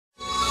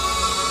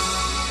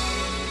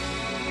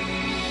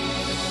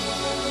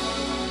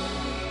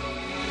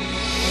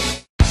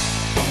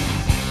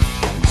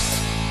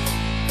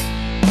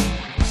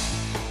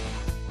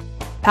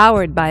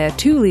powered by a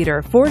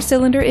 2-liter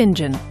 4-cylinder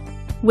engine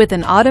with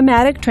an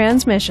automatic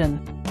transmission.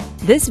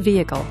 This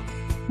vehicle,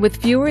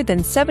 with fewer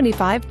than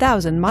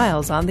 75,000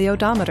 miles on the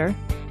odometer,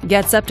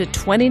 gets up to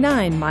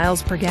 29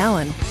 miles per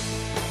gallon.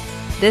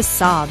 This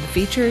Saab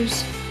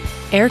features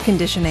air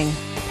conditioning,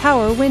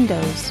 power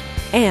windows,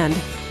 and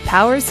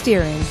power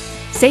steering.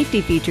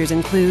 Safety features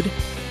include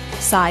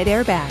side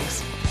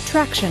airbags,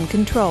 traction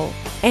control,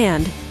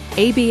 and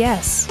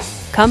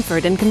ABS.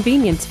 Comfort and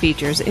convenience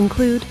features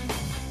include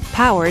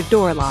power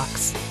door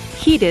locks,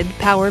 heated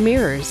power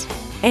mirrors,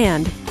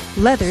 and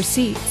leather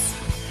seats.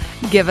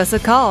 Give us a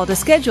call to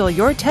schedule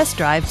your test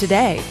drive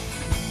today.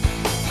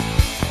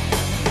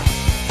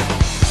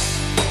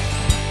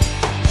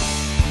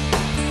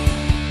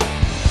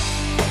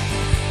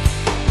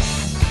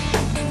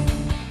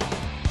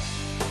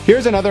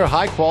 Here's another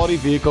high-quality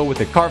vehicle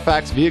with a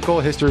Carfax Vehicle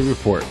History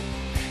Report.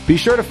 Be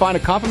sure to find a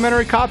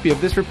complimentary copy of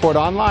this report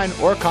online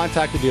or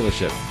contact the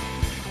dealership.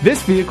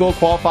 This vehicle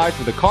qualifies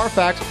for the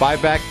Carfax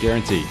Buyback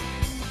Guarantee.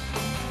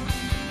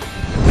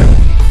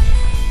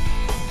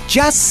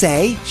 Just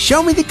say,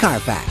 "Show me the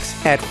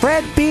Carfax" at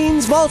Fred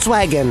Beans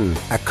Volkswagen,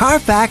 a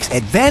Carfax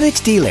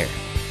Advantage dealer.